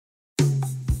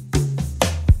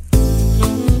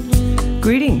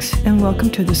Greetings and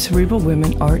welcome to the Cerebral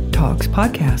Women Art Talks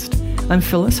podcast. I'm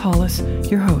Phyllis Hollis,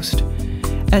 your host.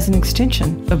 As an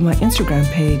extension of my Instagram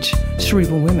page,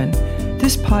 Cerebral Women,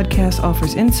 this podcast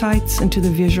offers insights into the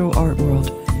visual art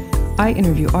world. I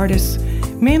interview artists,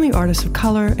 mainly artists of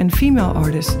color and female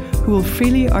artists who will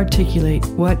freely articulate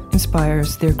what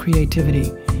inspires their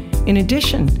creativity. In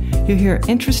addition, you'll hear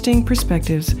interesting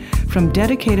perspectives from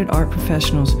dedicated art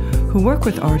professionals who work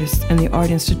with artists and the art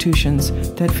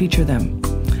institutions that feature them.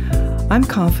 I'm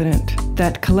confident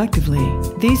that collectively,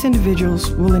 these individuals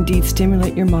will indeed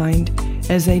stimulate your mind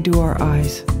as they do our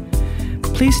eyes.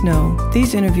 Please know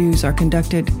these interviews are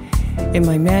conducted in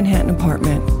my Manhattan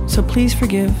apartment, so please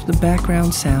forgive the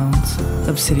background sounds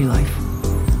of city life.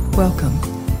 Welcome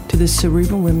to the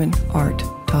Cerebral Women Art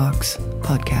Talks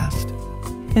podcast.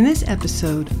 In this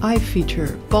episode, I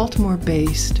feature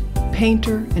Baltimore-based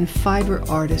painter and fiber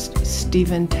artist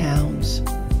Stephen Towns.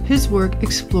 His work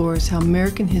explores how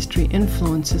American history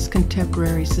influences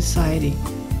contemporary society.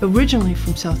 Originally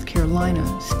from South Carolina,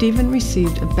 Stephen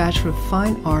received a Bachelor of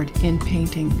Fine Art in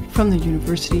Painting from the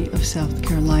University of South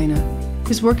Carolina.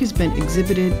 His work has been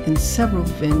exhibited in several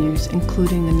venues,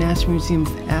 including the National Museum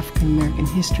of African American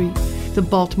History, the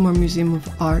Baltimore Museum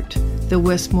of Art, the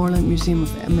Westmoreland Museum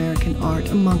of American Art,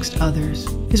 amongst others.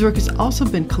 His work has also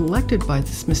been collected by the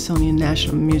Smithsonian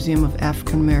National Museum of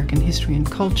African American History and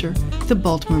Culture, the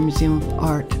Baltimore Museum of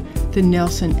Art, the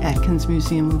Nelson Atkins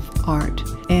Museum of Art,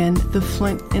 and the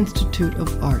Flint Institute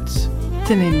of Arts,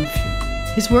 to name a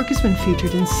few. His work has been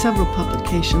featured in several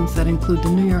publications that include the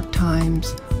New York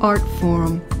Times, Art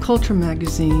Forum, Culture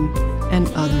Magazine, and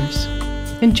others.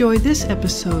 Enjoy this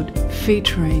episode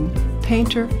featuring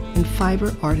painter and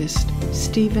fiber artist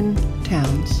Stephen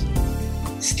Towns.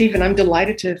 Stephen, I'm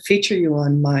delighted to feature you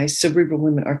on my Cerebral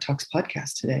Women Art Talks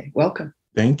podcast today. Welcome.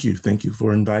 Thank you. Thank you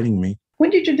for inviting me. When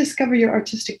did you discover your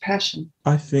artistic passion?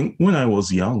 I think when I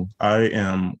was young. I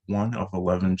am one of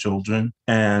 11 children,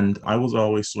 and I was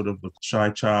always sort of the shy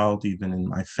child, even in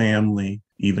my family,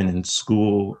 even in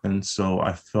school. And so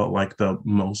I felt like the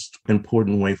most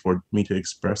important way for me to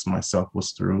express myself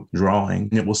was through drawing.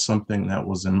 It was something that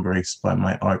was embraced by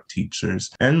my art teachers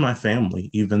and my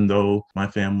family, even though my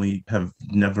family have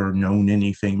never known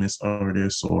any famous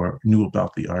artists or knew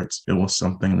about the arts. It was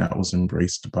something that was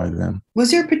embraced by them.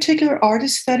 Was there a particular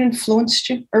artist that influenced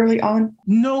you early on?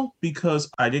 No, because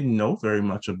I didn't know very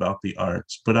much about the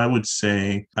arts. But I would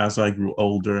say as I grew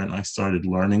older and I started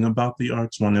learning about the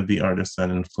arts, one of the artists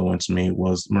that influenced me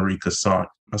was Marie Cassatt,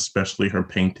 especially her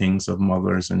paintings of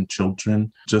mothers and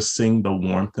children. Just seeing the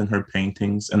warmth in her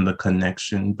paintings and the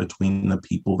connection between the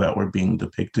people that were being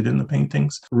depicted in the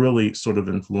paintings really sort of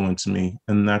influenced me.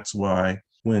 And that's why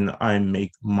when I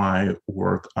make my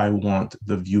work, I want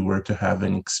the viewer to have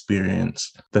an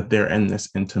experience that they're in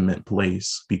this intimate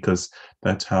place, because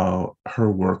that's how her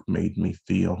work made me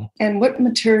feel. And what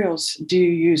materials do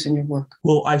you use in your work?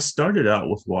 Well, I started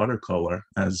out with watercolor,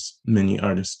 as many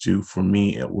artists do. For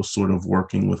me, it was sort of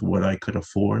working with what I could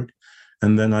afford.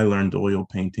 And then I learned oil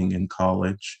painting in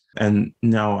college. And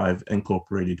now I've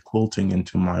incorporated quilting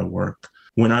into my work.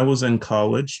 When I was in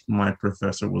college, my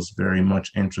professor was very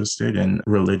much interested in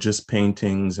religious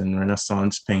paintings and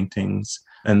Renaissance paintings.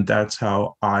 And that's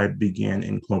how I began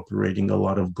incorporating a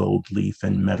lot of gold leaf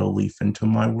and metal leaf into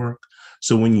my work.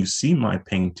 So when you see my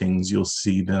paintings, you'll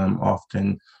see them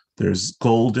often. There's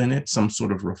gold in it, some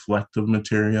sort of reflective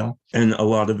material, and a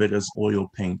lot of it is oil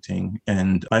painting.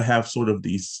 And I have sort of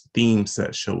these themes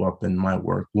that show up in my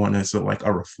work. One is like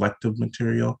a reflective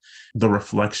material. The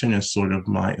reflection is sort of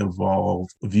my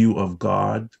evolved view of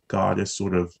God. God is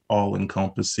sort of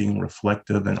all-encompassing,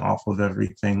 reflective, and off of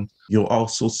everything. You'll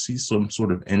also see some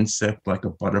sort of insect like a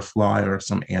butterfly or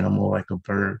some animal like a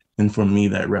bird. And for me,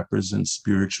 that represents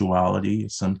spirituality.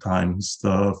 Sometimes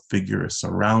the figure is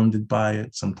surrounded by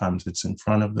it. Sometimes it's in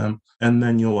front of them. And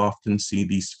then you'll often see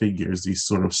these figures, these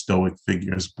sort of stoic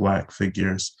figures, Black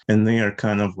figures, and they are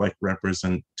kind of like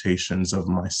representations of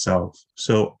myself.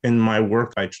 So in my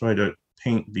work, I try to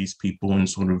paint these people in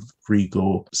sort of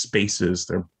regal spaces.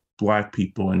 They're Black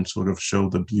people, and sort of show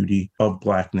the beauty of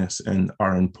Blackness and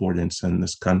our importance in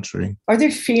this country. Are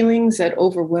there feelings that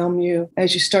overwhelm you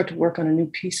as you start to work on a new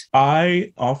piece?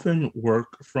 I often work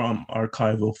from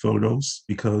archival photos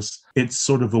because it's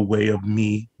sort of a way of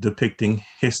me depicting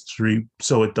history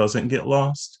so it doesn't get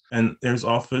lost. And there's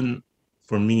often,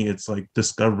 for me, it's like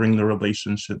discovering the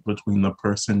relationship between the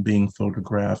person being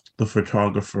photographed, the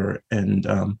photographer, and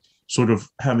sort of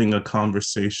having a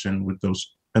conversation with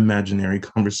those imaginary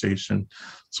conversations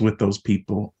with those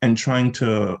people, and trying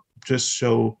to just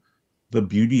show the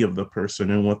beauty of the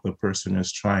person and what the person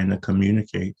is trying to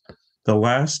communicate. The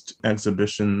last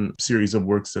exhibition series of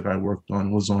works that I worked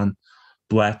on was on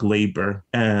Black labor.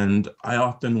 And I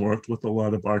often worked with a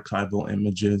lot of archival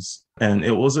images. And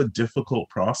it was a difficult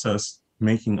process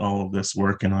making all of this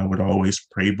work. And I would always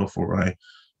pray before I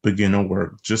begin a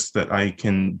work, just that I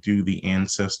can do the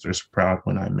ancestors proud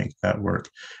when I make that work.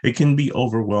 It can be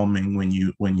overwhelming when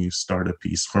you start a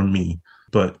piece for me,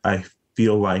 but I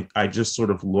feel like I just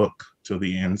sort of look to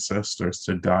the ancestors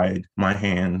to guide my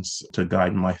hands, to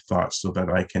guide my thoughts so that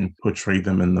I can portray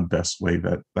them in the best way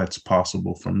that's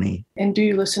possible for me. And do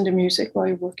you listen to music while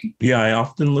you're working? Yeah, I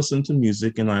often listen to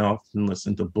music and I often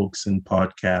listen to books and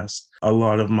podcasts. A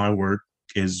lot of my work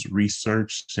is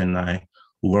researched and I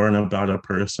learn about a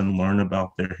person, learn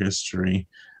about their history.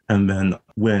 And then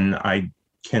when I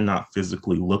cannot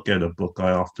physically look at a book,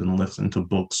 I often listen to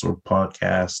books or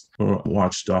podcasts or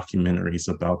watch documentaries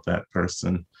about that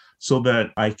person so that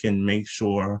I can make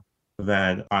sure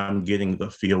that I'm getting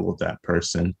the feel of that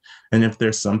person. And if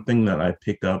there's something that I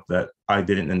pick up that I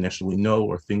didn't initially know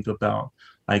or think about,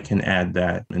 I can add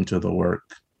that into the work.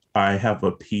 I have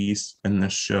a piece in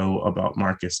this show about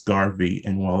Marcus Garvey.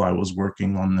 And while I was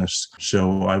working on this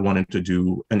show, I wanted to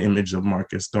do an image of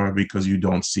Marcus Garvey because you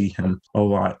don't see him a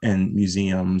lot in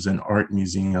museums and art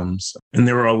museums. And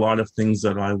there were a lot of things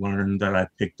that I learned that I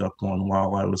picked up on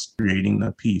while I was creating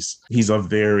the piece. He's a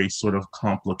very sort of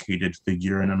complicated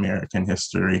figure in American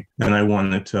history. And I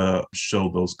wanted to show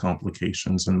those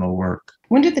complications in the work.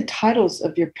 When do the titles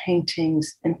of your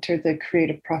paintings enter the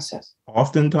creative process?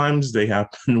 Oftentimes they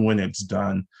happen when it's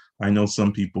done. I know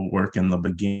some people work in the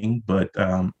beginning,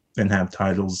 and have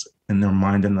titles in their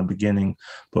mind in the beginning.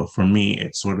 But for me,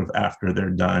 it's sort of after they're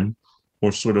done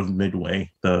or sort of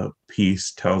midway. The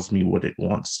piece tells me what it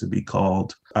wants to be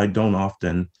called. I don't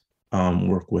often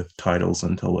work with titles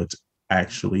until it's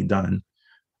actually done.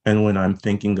 And when I'm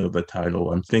thinking of the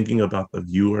title, I'm thinking about the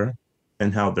viewer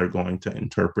and how they're going to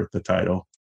interpret the title.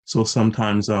 So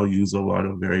sometimes I'll use a lot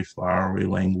of very flowery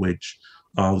language.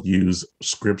 I'll use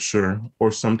scripture,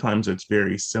 or sometimes it's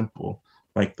very simple.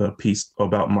 Like the piece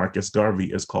about Marcus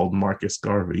Garvey is called Marcus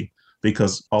Garvey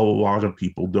because a lot of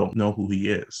people don't know who he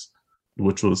is,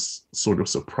 which was sort of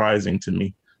surprising to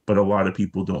me. But a lot of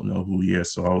people don't know who he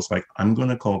is. So I was like, I'm going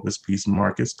to call this piece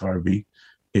Marcus Garvey.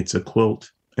 It's a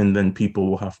quilt. And then people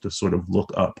will have to sort of look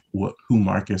up who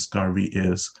Marcus Garvey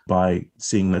is by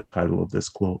seeing the title of this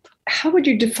quilt. How would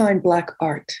you define Black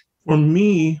art? For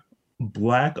me,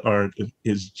 Black art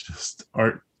is just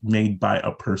art made by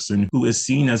a person who is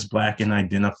seen as Black and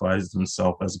identifies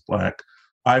themselves as Black.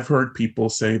 I've heard people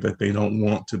say that they don't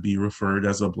want to be referred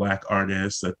as a Black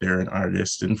artist, that they're an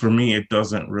artist. And for me, it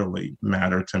doesn't really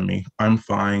matter to me. I'm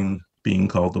fine being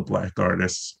called a Black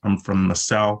artist. I'm from the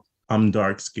South. I'm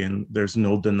dark-skinned. There's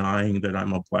no denying that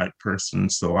I'm a Black person.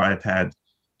 So I've had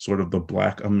sort of the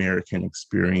Black American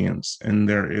experience, and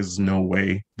there is no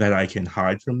way that I can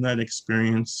hide from that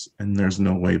experience. And there's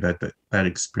no way that that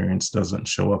experience doesn't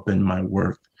show up in my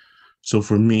work. So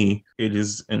for me, it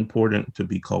is important to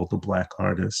be called a Black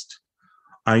artist.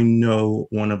 I know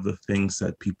one of the things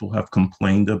that people have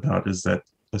complained about is that,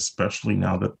 especially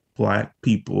now that Black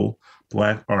people,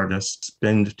 Black artists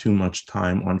spend too much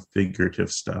time on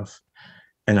figurative stuff.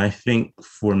 And I think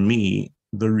for me,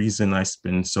 the reason I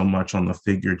spend so much on the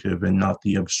figurative and not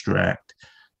the abstract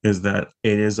is that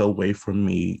it is a way for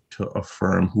me to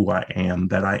affirm who I am,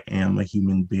 that I am a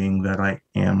human being, that I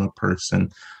am a person,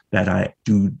 that I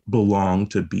do belong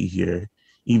to be here.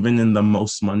 Even in the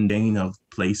most mundane of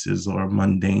places or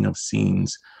mundane of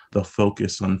scenes, the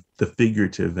focus on the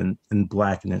figurative and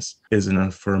Blackness is an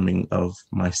affirming of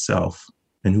myself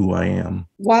and who I am.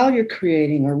 While you're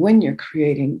creating or when you're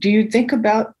creating, do you think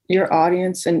about your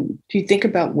audience and do you think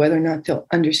about whether or not they'll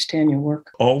understand your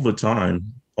work? All the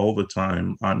time.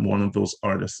 I'm one of those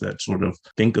artists that sort of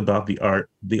think about the art,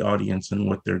 the audience, and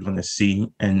what they're going to see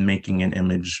and making an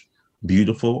image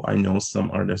beautiful. I know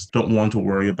some artists don't want to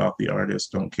worry about the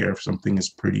artist, don't care if something is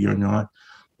pretty or not,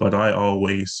 but I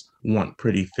always want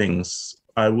pretty things.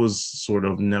 I was sort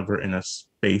of never in a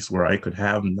space where I could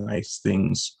have nice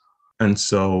things. And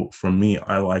so for me,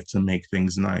 I like to make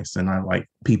things nice and I like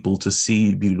people to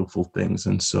see beautiful things.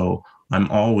 And so I'm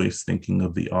always thinking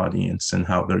of the audience and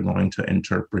how they're going to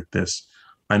interpret this.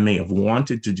 I may have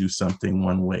wanted to do something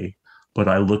one way, but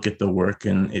I look at the work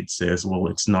and it says, well,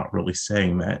 it's not really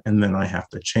saying that. And then I have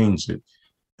to change it.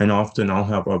 And often I'll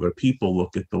have other people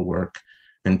look at the work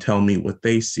and tell me what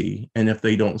they see. And if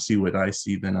they don't see what I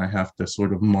see, then I have to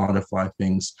sort of modify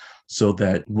things so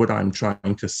that what I'm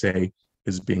trying to say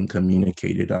is being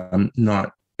communicated. I'm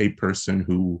not a person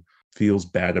who feels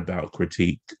bad about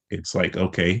critique. It's like,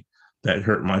 okay, that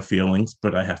hurt my feelings,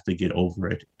 but I have to get over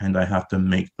it and I have to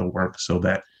make the work so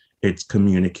that it's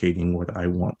communicating what I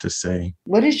want to say.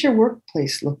 What does your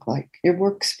workplace look like, your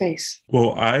workspace?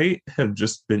 Well, I have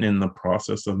just been in the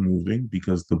process of moving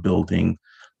because the building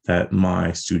that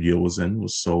my studio was in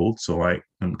was sold. So I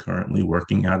am currently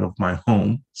working out of my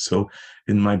home. So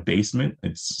in my basement,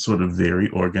 it's sort of very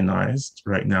organized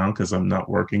right now because I'm not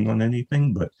working on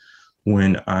anything. But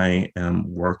when I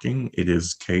am working, it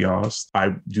is chaos.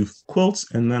 I do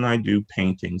quilts and then I do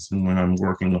paintings. And when I'm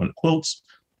working on quilts,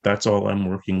 that's all I'm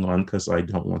working on because I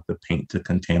don't want the paint to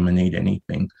contaminate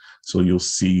anything. So you'll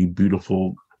see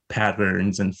beautiful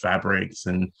patterns and fabrics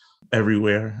and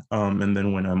everywhere. And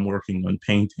then when I'm working on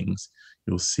paintings,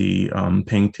 you'll see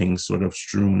paintings sort of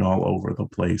strewn all over the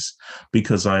place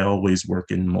because I always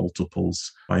work in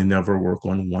multiples. I never work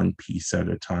on one piece at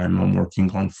a time. I'm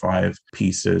working on 5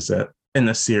 pieces in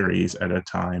a series at a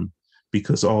time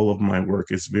because all of my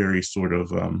work is very sort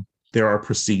of, there are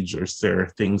procedures, there are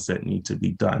things that need to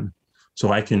be done.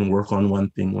 So I can work on one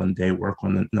thing one day, work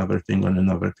on another thing on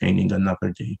another painting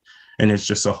another day. And it's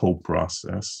just a whole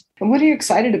process. And what are you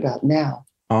excited about now?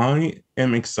 I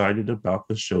am excited about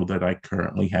the show that I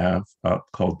currently have up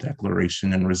called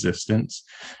Declaration and Resistance.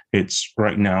 It's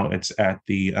right now, it's at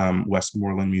the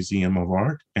Westmoreland Museum of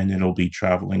Art, and it'll be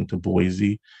traveling to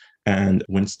Boise and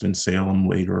Winston-Salem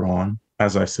later on.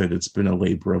 As I said, it's been a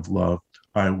labor of love.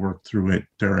 I worked through it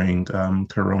during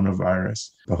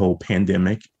coronavirus, the whole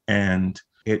pandemic, and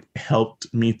it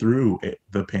helped me through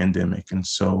the pandemic. And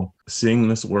so seeing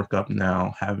this work up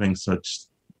now, having such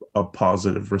a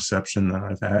positive reception that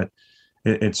I've had,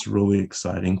 it's really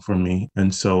exciting for me.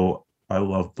 And so I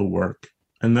love the work.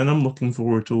 And then I'm looking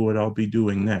forward to what I'll be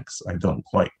doing next. I don't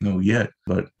quite know yet,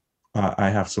 but I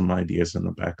have some ideas in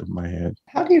the back of my head.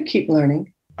 How do you keep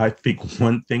learning? I think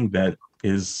one thing that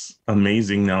is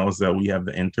amazing now is that we have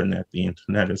the internet. The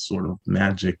internet is sort of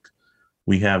magic.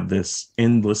 We have this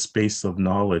endless space of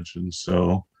knowledge. And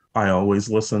so I always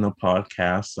listen to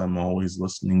podcasts. I'm always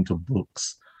listening to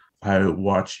books. I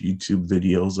watch YouTube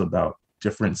videos about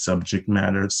different subject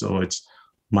matters. So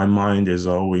my mind is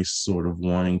always sort of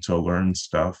wanting to learn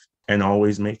stuff and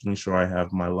always making sure I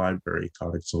have my library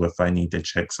card. So if I need to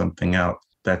check something out,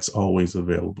 that's always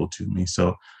available to me.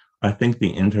 So I think the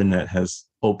internet has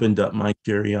opened up my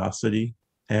curiosity.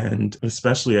 And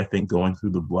especially, I think, going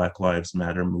through the Black Lives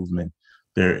Matter movement,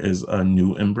 there is a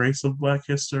new embrace of Black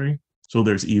history. So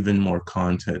there's even more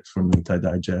content for me to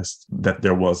digest that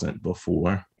there wasn't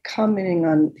before. Commenting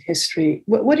on history,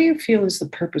 what do you feel is the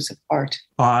purpose of art?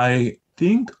 I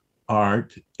think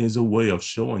art is a way of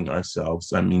showing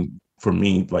ourselves. I mean, for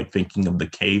me, like thinking of the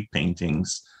cave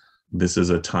paintings, this is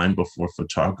a time before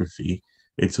photography.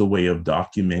 It's a way of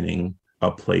documenting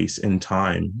a place in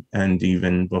time. And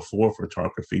even before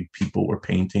photography, people were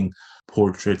painting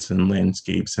portraits and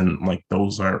landscapes. And like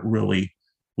those aren't really,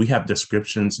 we have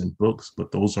descriptions in books,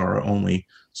 but those are only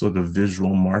sort of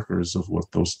visual markers of what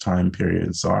those time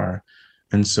periods are.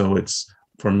 And so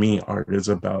for me, art is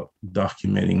about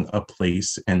documenting a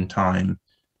place and time.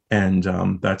 And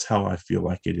that's how I feel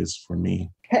like it is for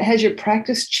me. Has your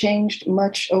practice changed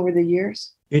much over the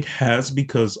years? It has,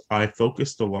 because I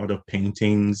focused a lot of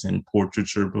paintings and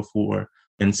portraiture before.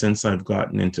 And since I've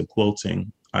gotten into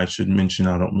quilting, I should mention,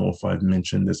 I don't know if I've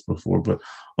mentioned this before, but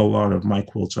a lot of my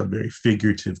quilts are very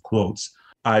figurative quilts.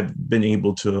 I've been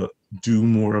able to do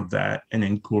more of that and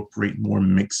incorporate more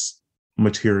mixed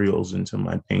materials into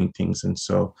my paintings. And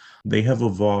so they have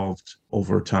evolved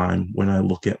over time when I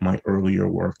look at my earlier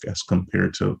work as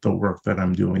compared to the work that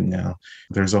I'm doing now.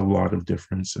 There's a lot of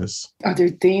differences. Are there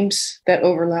themes that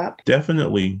overlap?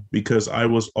 Definitely, because I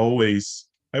was always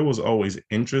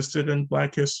interested in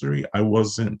Black history. I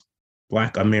wasn't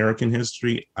Black American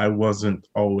history. I wasn't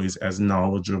always as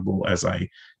knowledgeable as I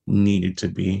needed to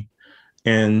be.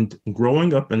 And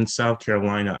growing up in South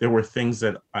Carolina, there were things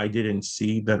that I didn't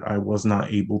see that I was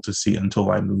not able to see until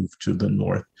I moved to the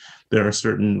North. There are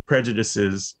certain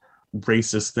prejudices,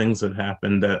 racist things that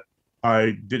happened that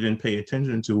I didn't pay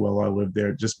attention to while I lived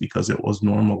there just because it was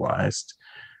normalized.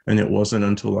 And it wasn't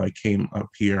until I came up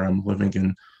here, I'm living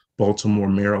in Baltimore,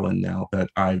 Maryland now,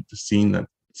 that I've seen that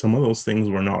some of those things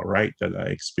were not right that I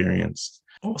experienced.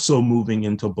 Also moving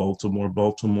into Baltimore,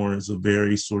 Baltimore is a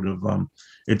very sort of,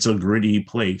 it's a gritty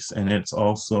place, and it's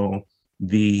also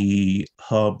the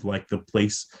hub, like the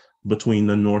place between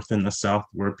the North and the South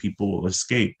where people will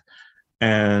escape.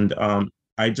 And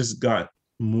I just got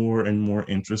more and more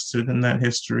interested in that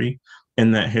history,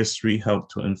 and that history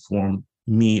helped to inform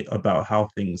me about how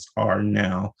things are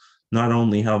now, not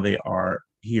only how they are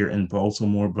here in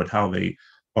Baltimore, but how they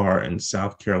are in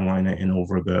South Carolina and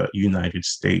over the United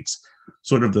States.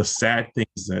 Sort of the sad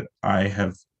things that I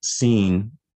have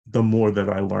seen, the more that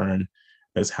I learn,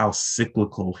 is how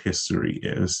cyclical history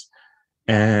is.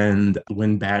 And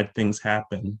when bad things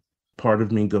happen, part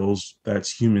of me goes,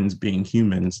 that's humans being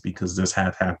humans, because this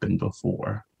had happened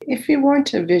before. If you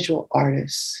weren't a visual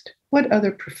artist, what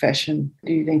other profession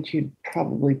do you think you'd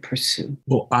probably pursue?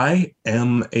 Well, I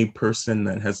am a person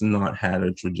that has not had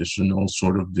a traditional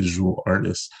sort of visual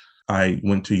artist. I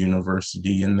went to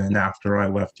university, and then after I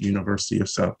left the University of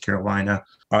South Carolina,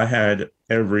 I had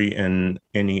every and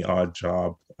any odd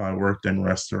job. I worked in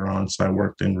restaurants, I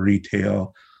worked in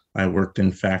retail, I worked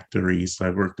in factories, I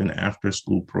worked in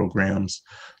after-school programs.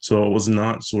 So it was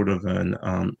not sort of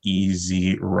an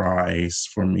easy rise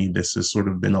for me. This has sort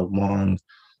of been a long,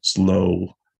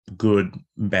 slow, good,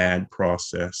 bad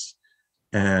process.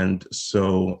 And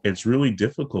so it's really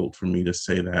difficult for me to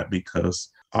say that, because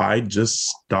I just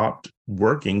stopped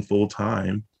working full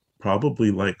time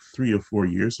probably like 3 or 4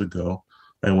 years ago.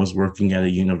 I was working at a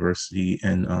university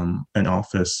in an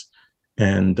office.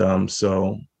 And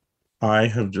so I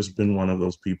have just been one of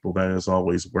those people that has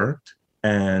always worked.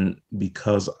 And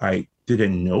because I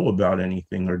didn't know about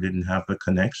anything or didn't have the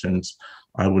connections,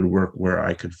 I would work where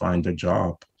I could find a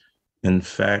job. In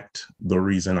fact, the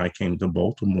reason I came to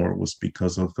Baltimore was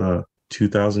because of the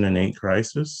 2008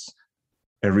 crisis.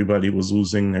 Everybody was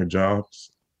losing their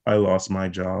jobs. I lost my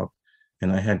job,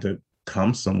 and I had to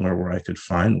come somewhere where I could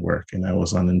find work. And I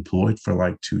was unemployed for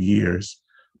like 2 years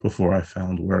before I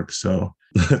found work. So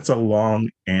that's a long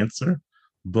answer,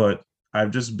 but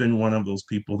I've just been one of those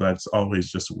people that's always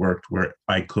just worked where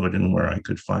I could and where I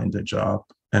could find a job.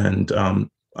 And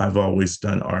I've always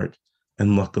done art.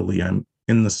 And luckily, I'm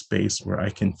in the space where I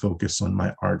can focus on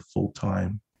my art full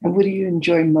time. And what do you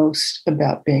enjoy most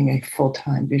about being a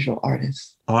full-time visual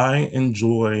artist? I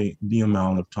enjoy the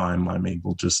amount of time I'm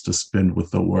able just to spend with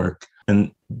the work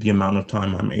and the amount of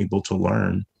time I'm able to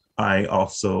learn. I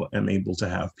also am able to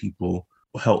have people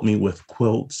help me with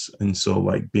quilts. And so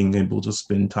like being able to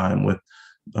spend time with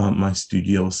my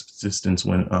studio assistants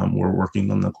when we're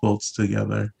working on the quilts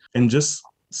together, and just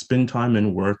spend time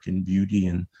in work and beauty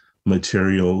and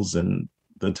materials and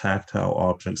the tactile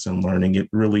objects and learning. It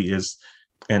really is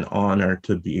an honor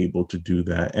to be able to do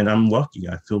that. And I'm lucky.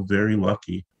 I feel very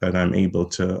lucky that I'm able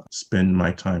to spend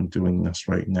my time doing this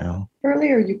right now.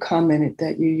 Earlier, you commented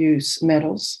that you use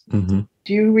metals. Mm-hmm.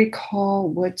 Do you recall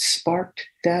what sparked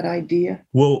that idea?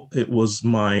 Well, it was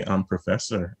my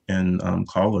professor in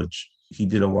college. He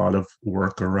did a lot of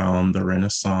work around the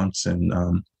Renaissance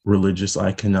and religious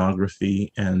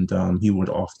iconography, and he would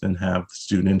often have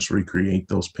students recreate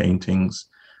those paintings.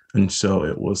 And so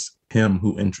it was him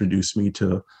who introduced me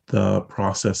to the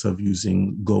process of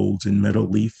using gold and metal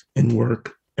leaf in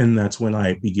work. And that's when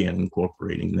I began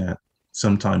incorporating that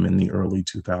sometime in the early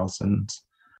 2000s.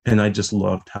 And I just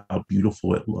loved how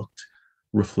beautiful it looked,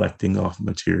 reflecting off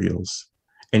materials.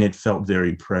 And it felt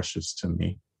very precious to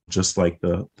me, just like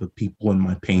the people in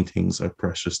my paintings are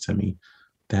precious to me.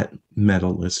 That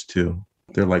metal is too.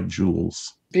 They're like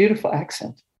jewels. Beautiful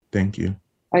accent. Thank you.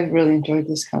 I've really enjoyed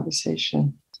this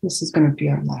conversation. This is going to be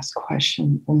our last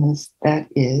question, and that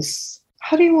is,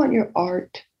 how do you want your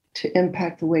art to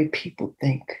impact the way people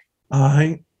think?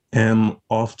 I am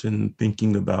often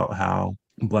thinking about how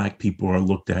Black people are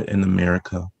looked at in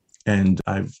America, and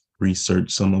I've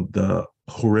researched some of the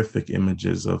horrific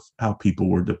images of how people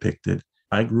were depicted.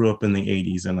 I grew up in the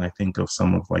 80s, and I think of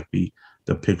some of like the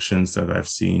depictions that I've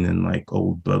seen in like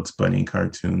old Bugs Bunny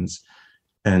cartoons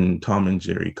and Tom and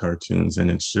Jerry cartoons, and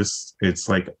it's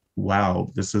like, wow,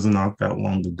 this is not that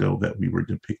long ago that we were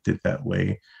depicted that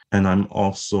way. And I'm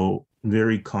also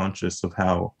very conscious of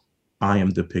how I am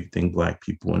depicting Black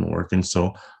people in work. And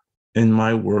so in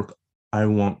my work, I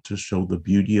want to show the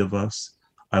beauty of us.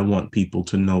 I want people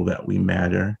to know that we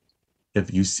matter.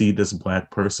 If you see this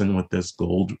Black person with this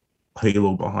gold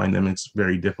halo behind them, it's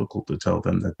very difficult to tell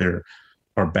them that there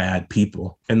are bad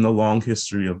people. In the long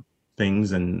history of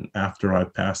things, and after I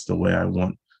passed away, I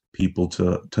want people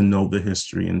to know the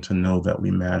history and to know that we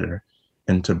matter,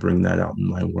 and to bring that out in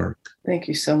my work. Thank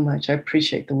you so much. I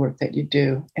appreciate the work that you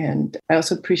do. And I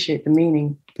also appreciate the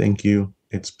meaning. Thank you.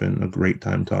 It's been a great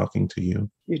time talking to you.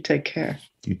 You take care.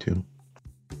 You too.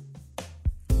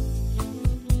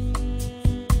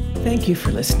 Thank you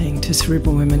for listening to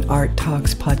Cerebral Women Art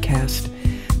Talks podcast.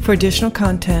 For additional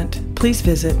content, please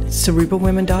visit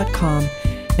cerebralwomen.com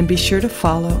and be sure to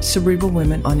follow Cerebral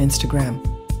Women on Instagram.